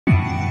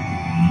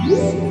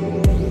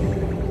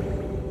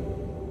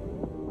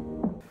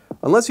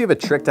Unless you have a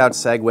tricked-out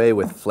Segway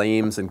with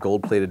flames and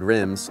gold-plated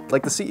rims,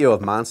 like the CEO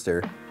of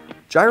Monster,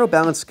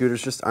 gyro-balanced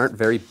scooters just aren't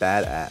very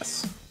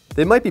badass.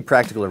 They might be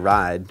practical to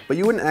ride, but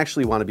you wouldn't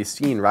actually want to be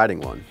seen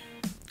riding one.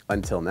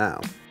 Until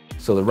now.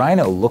 So the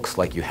Ryno looks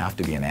like you have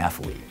to be an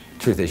athlete.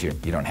 Truth is, you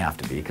don't have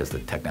to be because the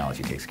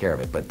technology takes care of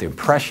it, but the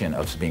impression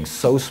of being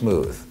so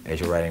smooth as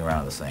you're riding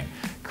around this thing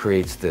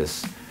creates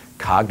this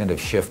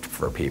cognitive shift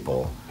for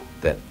people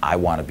that I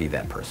want to be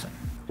that person.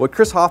 What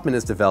Chris Hoffmann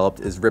has developed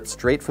is ripped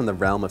straight from the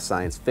realm of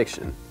science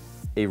fiction,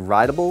 a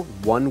rideable,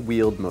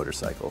 one-wheeled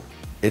motorcycle.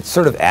 It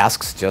sort of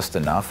asks just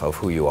enough of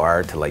who you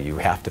are to you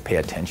have to pay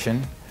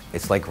attention.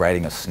 It's like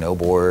riding a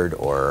snowboard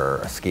or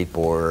a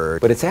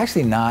skateboard, but it's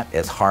actually not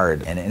as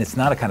hard, and it's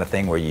not a kind of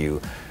thing where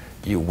you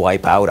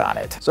wipe out on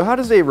it. So how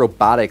does a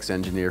robotics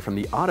engineer from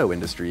the auto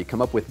industry come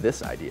up with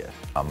this idea?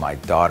 My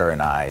daughter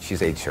and I,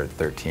 she's age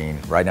 13,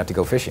 riding out to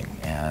go fishing,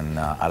 and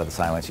out of the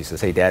silence she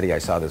says, "Hey Daddy, I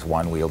saw this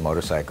one-wheeled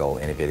motorcycle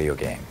in a video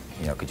game.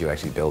 You know, could you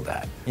actually build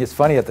that?" It's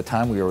funny, at the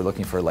time we were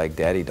looking for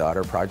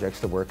daddy-daughter projects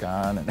to work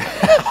on.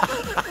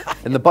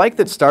 And the bike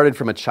that started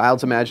from a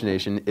child's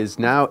imagination is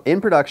now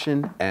in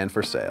production and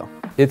for sale.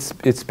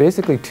 It's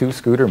basically two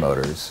scooter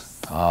motors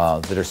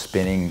that are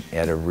spinning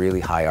at a really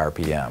high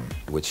RPM,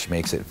 which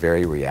makes it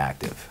very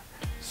reactive.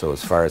 So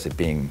as far as it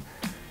being,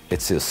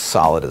 it's as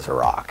solid as a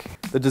rock.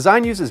 The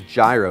design uses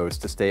gyros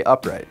to stay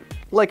upright,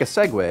 like a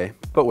Segway,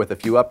 but with a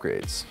few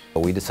upgrades.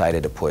 We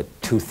decided to put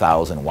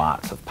 2,000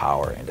 watts of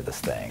power into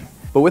this thing.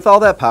 But with all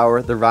that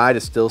power, the ride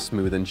is still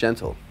smooth and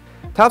gentle.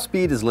 Top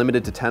speed is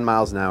limited to 10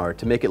 miles an hour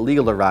to make it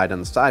legal to ride on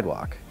the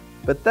sidewalk.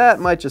 But that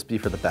might just be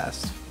for the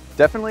best.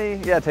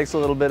 Definitely, yeah, it takes a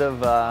little bit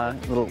of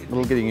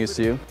little getting used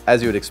to.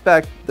 As you would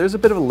expect, there's a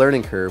bit of a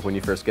learning curve when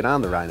you first get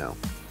on the Ryno.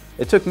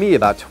 It took me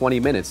about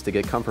 20 minutes to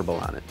get comfortable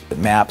on it. It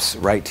maps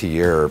right to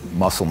your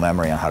muscle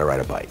memory on how to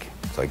ride a bike.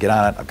 So I get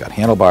on it, I've got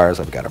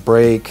handlebars, I've got a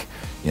brake,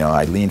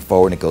 I lean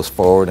forward and it goes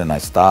forward, and I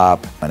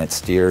stop, and it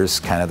steers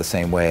kind of the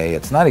same way.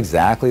 It's not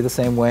exactly the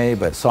same way,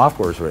 but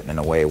software is written in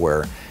a way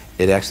where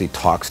it actually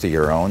talks to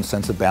your own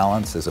sense of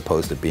balance as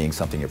opposed to being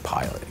something you're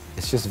piloting.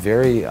 It's just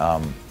very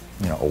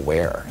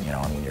aware,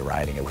 when you're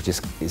riding it, which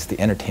is the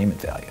entertainment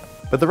value.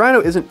 But the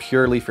Ryno isn't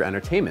purely for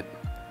entertainment.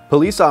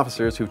 Police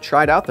officers who've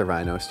tried out the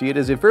Ryno see it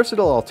as a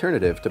versatile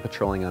alternative to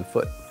patrolling on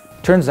foot.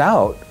 Turns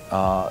out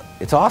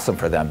it's awesome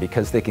for them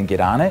because they can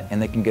get on it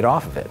and they can get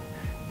off of it.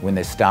 When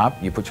they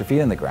stop, you put your feet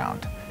in the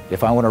ground.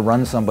 If I want to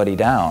run somebody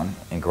down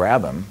and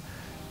grab them,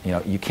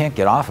 you can't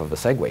get off of a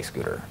Segway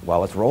scooter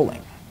while it's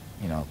rolling.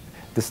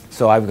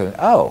 So I was going,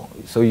 oh,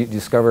 so you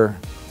discover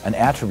an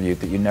attribute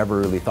that you never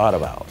really thought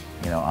about,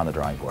 on the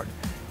drawing board.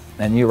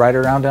 And you ride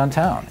around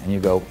downtown and you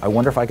go, I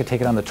wonder if I could take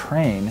it on the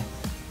train,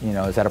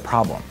 is that a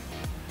problem?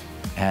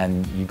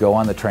 And you go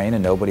on the train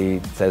and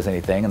nobody says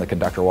anything, and the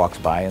conductor walks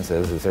by and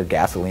says, is there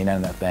gasoline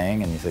in that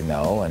thing? And you say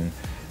no, and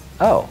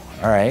oh,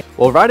 all right.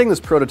 While riding this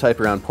prototype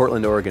around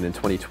Portland, Oregon in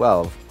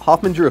 2012,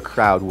 Hoffmann drew a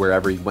crowd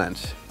wherever he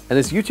went. And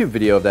this YouTube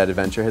video of that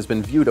adventure has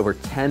been viewed over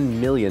 10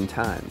 million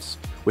times.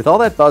 With all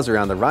that buzz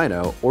around the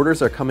Ryno,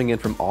 orders are coming in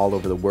from all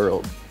over the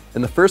world,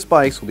 and the first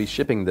bikes will be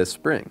shipping this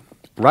spring.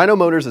 Ryno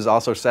Motors is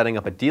also setting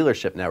up a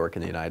dealership network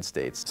in the United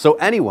States, so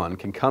anyone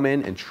can come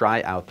in and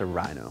try out the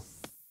Ryno.